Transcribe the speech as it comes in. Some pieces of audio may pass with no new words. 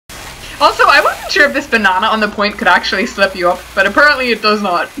Also, I wasn't sure if this banana on the point could actually slip you up, but apparently it does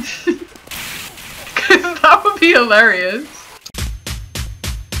not. Because that would be hilarious.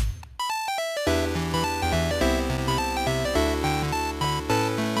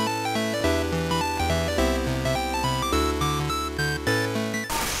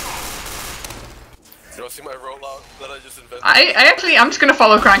 You wanna see my rollout that I just invented? I'm just gonna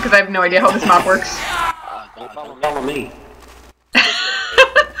follow Crank because I have no idea how this map works. Don't follow me.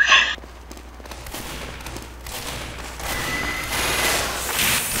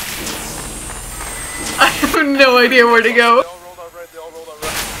 I have no idea where to go. They all rolled out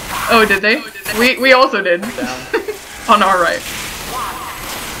right. Oh, did they? We also did. On our right.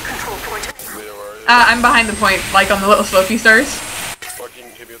 I'm behind the point, like on the little slopey stars. Fucking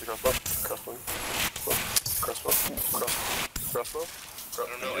hit me with the crossbow. Crossbow. I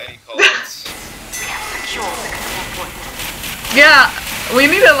don't know any calls. Yeah, we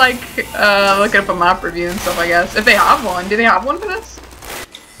need to like look up a map review and stuff, I guess. If they have one. Do they have one for this?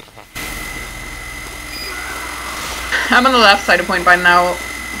 I'm on the left side of point by now,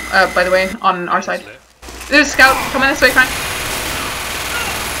 by the way, on our side. There's a scout coming this way, Frank.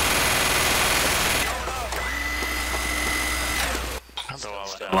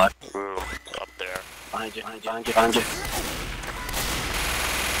 Up there. Behind you.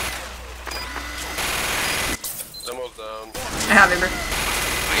 Demo's down. I have Amber.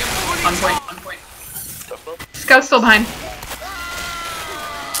 On point. Scout's still behind.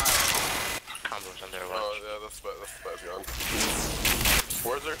 Combo's on their Oh yeah, that's gone.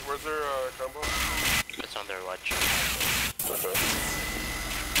 Where's their combo? It's on their ledge. Okay.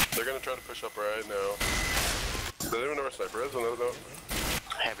 They're gonna try to push up right now. Does anyone know where sniper is? No.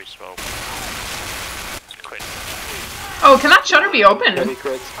 Heavy smoke. Quit. Oh, can that shutter be open?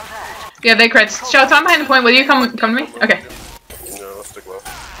 Yeah, they crits. Shouts, I'm behind the point. Will you come to me? Okay. No, let's stick low.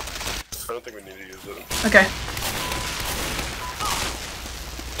 I don't think we need to use it. Okay.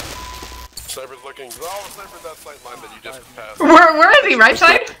 Sniper's looking. Oh, sniper's that sight line that you just passed. Where is he? Right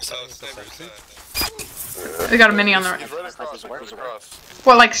side? Oh, sniper's side. We got a mini on the right. He's right across.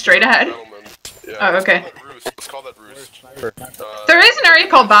 What, like straight ahead? Yeah, Oh, okay. let's call that roost. There is an area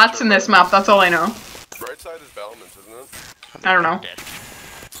called Bats in this map, that's all I know. Right side is Balmans, isn't it? I don't know.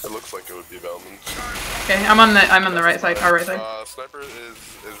 It looks like it would be Balmans. Okay, I'm on the right side, our right side. Sniper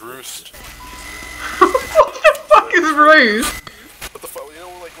is roost. What the fuck is Roost? What the fuck? You know,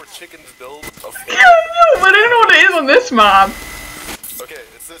 like where chickens build? Yeah, I know, but I don't know what it is on this map. Okay,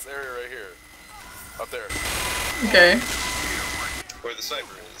 it's this area right here. Up there. Okay. Where the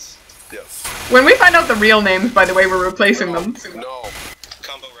sniper is. Yes. When we find out the real names, by the way, we're replacing them. No.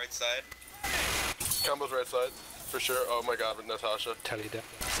 Combo right side. Combo's right side. For sure. Oh my god, Natasha. Tell you that.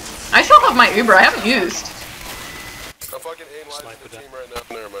 I still have my Uber, I haven't used. I'm fucking analyzing the team right now.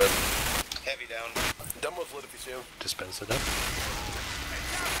 Never mind. Heavy down. Demo's lit if you see him. Dispenser down.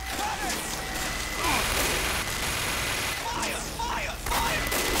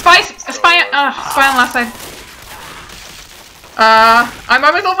 Spy on left side. I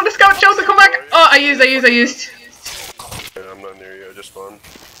might myself with a scout, Chelsea, come back! Oh, I used. Yeah, I'm not near you, I just spawned.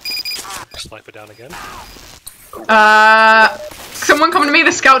 Sniper down again. Someone come to me,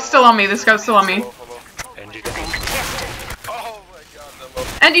 the scout's still on me, Andy down. Oh my god, Demo.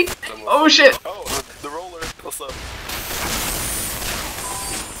 Andy! Oh shit! Oh, the roller. What's up?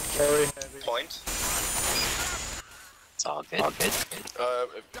 Point. It's all good.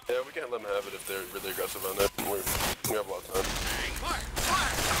 Yeah, we can't let them have it if they're really aggressive on it. We have a lot of time.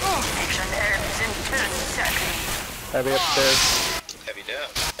 Heavy upstairs. Heavy down.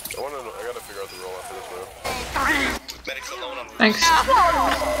 I gotta figure out the roll after this move. Medics alone on. Thanks.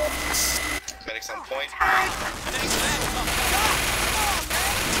 Medics on point.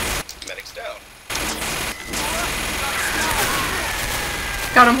 Medics down.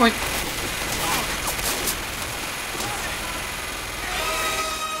 Got him point.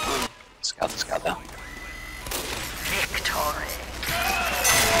 Scout down. Victory.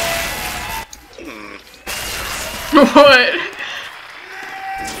 What?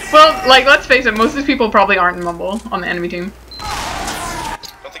 Well, like, let's face it, most of these people probably aren't in Mumble on the enemy team. I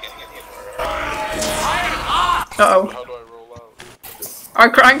don't think any of you are. Uh-oh. How do I roll out? Our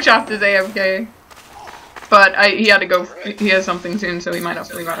crankshaft is AFK. But he had to go, he has something soon, so he might have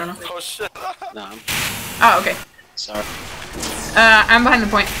to leave, I don't know. Oh shit. No, Oh, okay. sorry. I'm behind the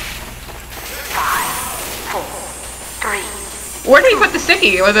point. 5, 4, 3. Where did he put the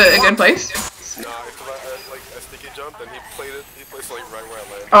sticky? Was it a good place? Nah, I sticky jumped and he placed like right where I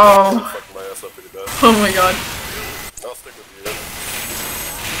landed. Oh. I fucked my ass up pretty bad. Oh my god. I'll stick with you.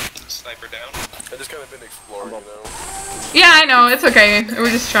 Sniper down. I just kind of been exploring, you know? Yeah, I know, it's okay. We're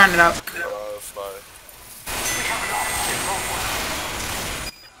just trying it out. Spy.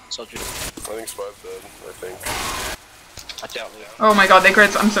 Soldier. I think Spy's dead, I think. Watch out, Leo. Oh my god, they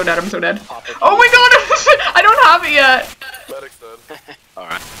crits. I'm so dead, I'm so dead. Oh my god, I don't have it yet. Medic's dead.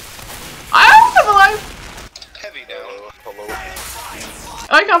 Alright. I'm alive. Heavy down. Hello.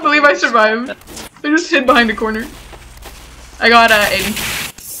 I can't believe I survived. I just hid behind a corner. I got 80.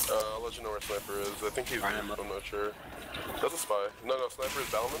 I'll let you know where Sniper is. I think he's I'm not sure. That's a spy. No, Sniper is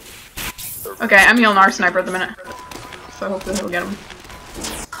Bellman. Okay, I'm healing our sniper at the minute. So hopefully he'll get him.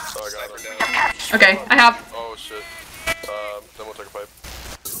 Oh, I got him. Okay, I have. Oh shit. Then we'll take a pipe.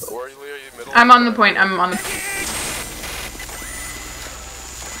 Where are you, Leo? Are you middle? I'm on the point, I'm on the... Do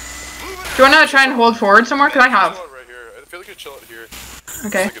you wanna try and hold forward somewhere? Cause I have. Chill out right here. I feel like you chill it here.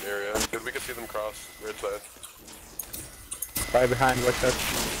 Okay. It's a good area. Because we can see them cross right side. Right behind, watch out.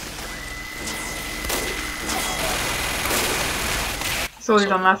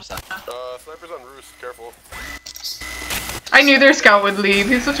 Soldiers on left. Sniper's on roost, careful. I knew their scout would leave.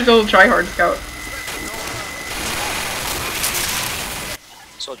 He's such a little tryhard scout.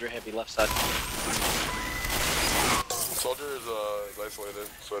 Soldier heavy left side. Soldier is isolated.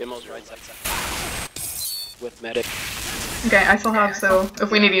 So Demo's right side. With medic. Okay, I still have, so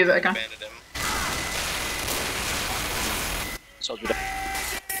if we need to use it, I can. Banded him. Soldier down.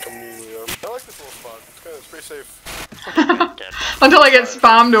 Come to you, Leo. I like this little spot. It's pretty safe. Until I get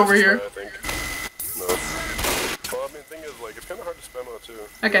spammed over here. I think. No. Well, I mean, the thing is, like, it's kind of hard to spam out too.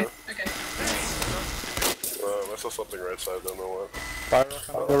 Okay, okay. I saw something right side, don't know what. Fire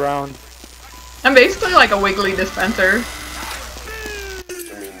coming around. I'm basically like a wiggly dispenser.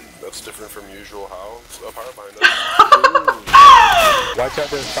 I mean, that's different from usual how. Up higher behind us. Watch out,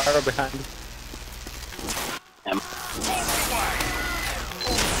 there's fire behind.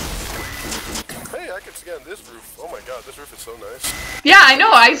 Hey, I can scan this roof. Oh my god, this roof is so nice. Yeah, I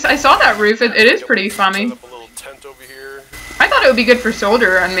know. I saw that roof. It is pretty funny. Set up a little tent over here. I thought it would be good for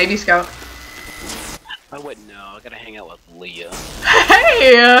soldier and maybe scout. I wouldn't know. I gotta hang out with Leah.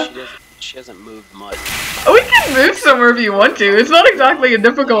 Hey! She hasn't moved much. We can move somewhere if you want to. It's not exactly a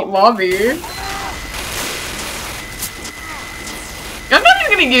difficult lobby. I'm not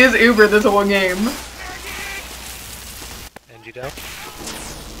even gonna use Uber this whole game. NG down.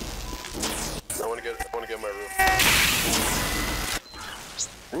 I wanna get my roof.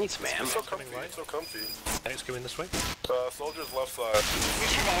 Thanks, man. It's so comfy. It's so comfy. Thanks, going this way. Soldiers left side.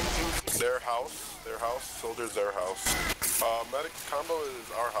 Their house. Soldiers their house. Medic combo is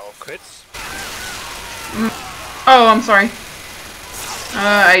our house. Crits. Oh, I'm sorry.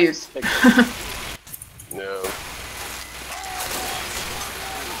 I used.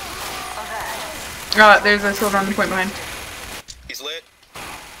 Yeah. There's a soldier on the point behind. He's lit.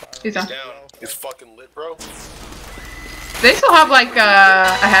 He's down. Down. He's fucking lit, bro. They still have like a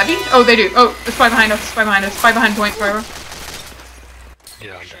heavy? Oh, they do. Oh, the spy behind us. Spy behind us. Spy behind point, forever.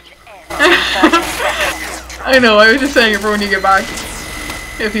 Yeah, I'm dead. I know. I was just saying it for when you get back.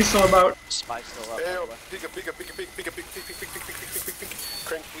 If he's still about. Spy still up. Hey, yo, peek.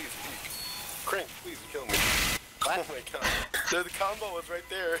 Crank, please, peek. Crank, please, you kill me. Oh my god. The combo was right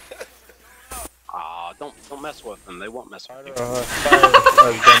there. Aw, don't mess with them. They won't mess with you.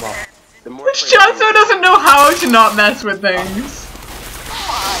 Demo. Which Chancellor doesn't know how to not mess with things.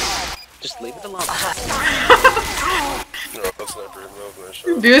 Just leave it alone. No, that's not good. That was a nice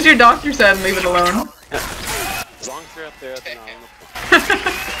shot. Do as your doctor said and leave it alone. As long as you're up there, then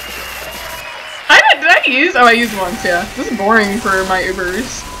Did I use? Oh, I used once, yeah. This is boring for my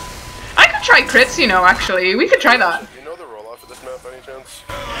Ubers. I could try crits, you know, actually. We could try that. You know the roll-off for this map by any chance?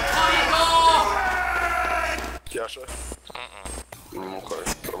 Yasha? Okay. I'm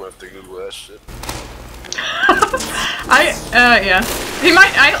gonna have to Google that shit. Yeah. He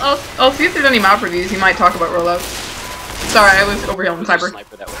might, I'll see if there's any map reviews. He might talk about rollout. Sorry, I was overhealing cyber.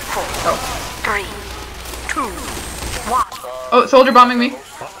 sniper that way. Oh. 3, 2, 1. Oh, soldier bombing me.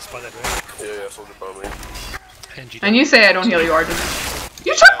 Spy that way. Yeah, soldier bombing. NG down. And you say I don't heal you, Arjun.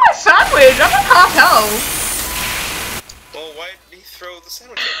 You took my sandwich! I'm at half health! Well, why did he throw the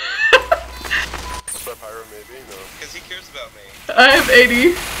sandwich at me? Spy Pyro maybe? No. Because he cares about me. I have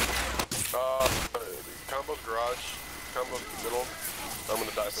 80. Combo's garage. Combo's middle. I'm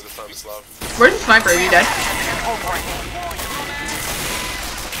gonna die for this time, Slav. Where's the sniper? Are you dead?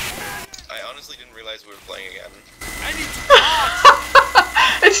 I honestly didn't realize we were playing again.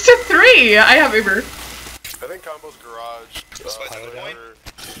 It's to 3! I have Uber. I think Combo's garage. Spy to the point.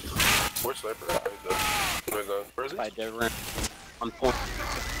 Where's Sniper? Oh, he's dead. No, he's not. Where is he? Spy different. On point.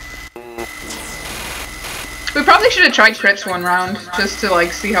 We probably should have tried crits one round, just to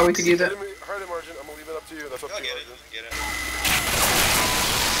like see how we could use it. Hurt him, Arjun. What's up, I'll get it. Legend? Get it.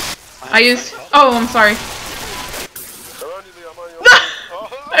 I used. Oh, I'm sorry. Around you, I'm on your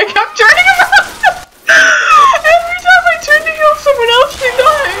I kept turning around. Every time I turned to heal someone else, they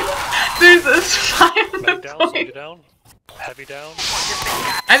died. There's a spy on the Medic down, soldier point. down. Heavy down.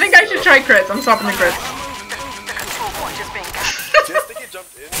 I think I should try crits. I'm stopping the crits. The control point is being captured. Just think you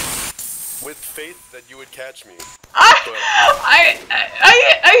jumped in with faith that you would catch me.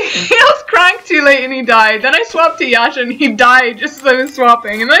 I healed Crank too late and he died. Then I swapped to Yasha and he died just as I was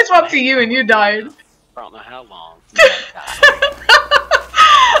swapping. And then I swapped to you and you died. I don't know how long.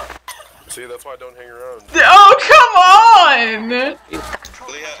 See, that's why I don't hang around. Oh, come on! Leah,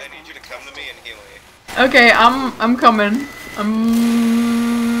 I need you to come to me and heal me. Okay, I'm coming. I'm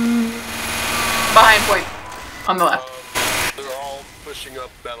behind point on the left. They're all pushing up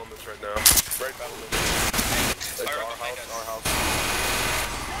battlements right now. Right battlements. It's Fire our behind house, us. our house.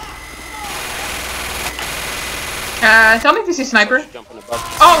 Tell me if you see sniper. Jumping above.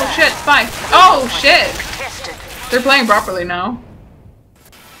 Oh shit, spy. Oh shit! Tested. They're playing properly now.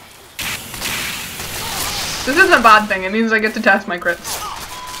 This isn't a bad thing, it means I get to test my crits.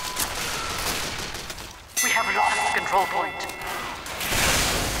 We have lost the control point.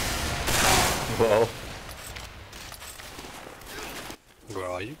 Whoa. Where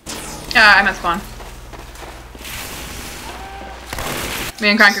are you? I'm at spawn. Me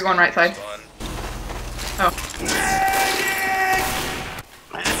and Crank are going right side. Fun. Oh.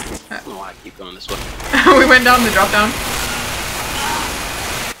 I don't know why I keep going this way. We went down the drop down.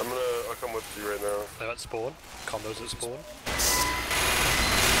 I'll come with you right now. They're at spawn. Combos at spawn.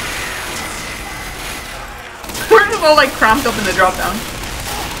 We're just all like cramped up in the drop down.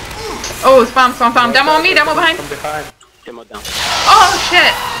 Oh, spam, spam, spam. Demo on me, demo behind. From behind. Demo down. Oh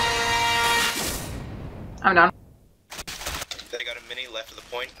shit! I'm down. They got a mini left of the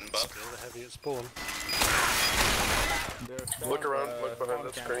point and buff. Still the heavy at spawn. Look around, look behind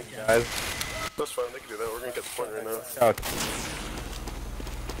us, Crank. Guys. That's fine, they can do that. We're gonna get the point right now. Out.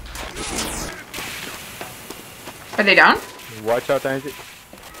 Are they down? Watch out, Angie.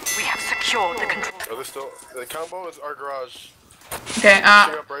 We have secured the control. Are they still? The combo is our garage. Okay,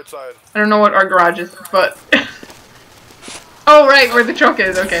 Pushing up right side. I don't know what our garage is, but... Oh right, where the truck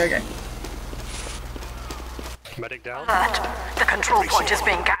is. Okay, okay. Medic down. Alert. The control point is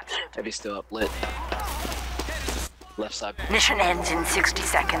being captured. Heavy still up lit. Left side. Mission ends in 60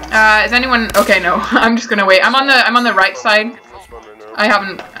 seconds. Is anyone... Okay, no. I'm just gonna wait. I'm on the right side. That's fun right now. I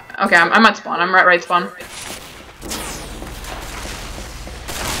haven't... Okay, I'm at spawn. I'm right spawn.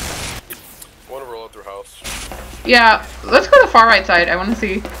 I wanna roll out their house. Yeah, let's go to the far right side. I want to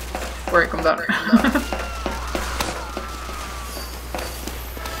see where it comes out.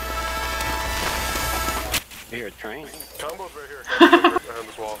 You hear a train? Combo's right here. Combo's right behind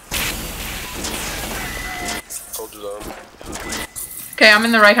this wall. Hold you down. Okay, I'm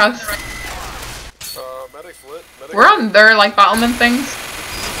in the right house. Medic's lit. Medic's We're on their like battlement things.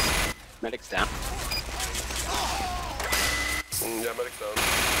 Medic's down. Yeah, medic's down.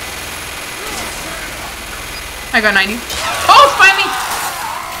 I got 90. Oh, spy me!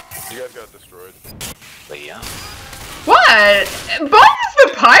 You guys got destroyed. But yeah. What? Bob is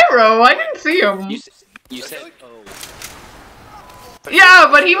the pyro. I didn't see him. You said, oh. Yeah,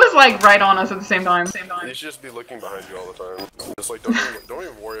 but he was like right on us at the same time. You should just be looking behind you all the time. Just like don't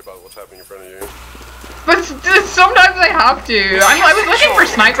even worry about what's happening in front of you. But sometimes I have to. I was looking for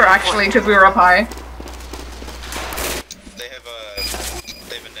sniper actually because we were up high. They have a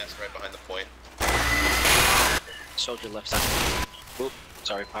nest right behind the point. Soldier left side. Oop.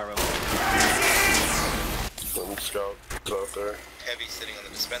 Sorry, pyro. Scout is out there. Heavy sitting on the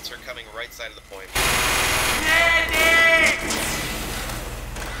dispenser, coming right side of the point.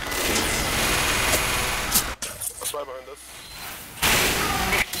 A spy behind us.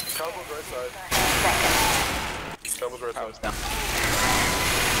 Combo's right side. Combo's right Pyro's side. down.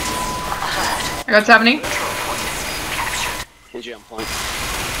 I got 70. Ninja on point.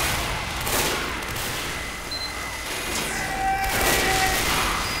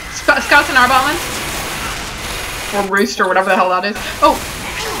 Scouts in our battlement. Or roost or whatever the hell that is. Oh!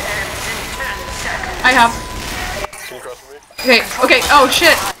 I have. Can you cross for me? Okay, okay, oh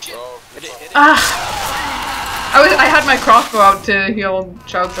shit! Oh, I had my crossbow out to heal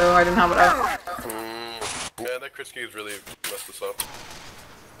Chow, so I didn't have it out. yeah, that crit ski's really messed us up.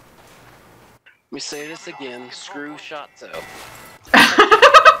 Let me say this again. Screw Shotzo.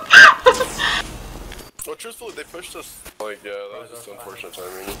 Well, truthfully, they pushed us. Like, yeah, that was just unfortunate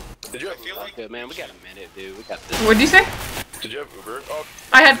timing. Did you have feel Uber? like- Good man, we got a minute, dude. We got this. What'd you say? Did you have Uber? Oh,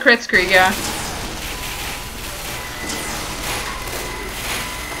 I had crit screen, yeah.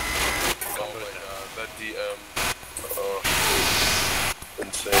 oh my god, that DM.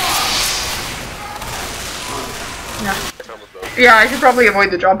 Insane. Yeah, I should probably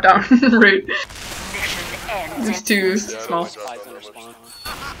avoid the drop down route. Mission ends. It's too Yeah, I small. don't like Spies drop under down spawn. much.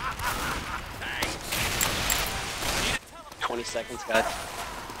 20 seconds, guys.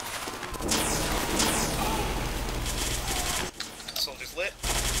 Soldiers lit.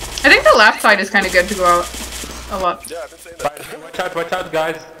 I think the left side is kind of good to go out a lot. Yeah, I've been saying that. Watch out,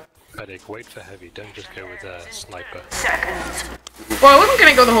 guys. Medic, wait for heavy, don't just go with a sniper. Seconds. Well, I wasn't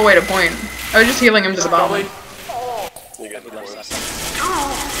gonna go the whole way to point. I was just healing him to the bottom. You get the point.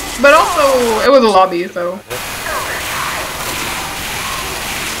 But also, it was a lobby, so.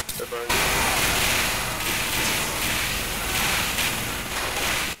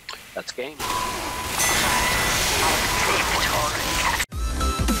 That's game. Victory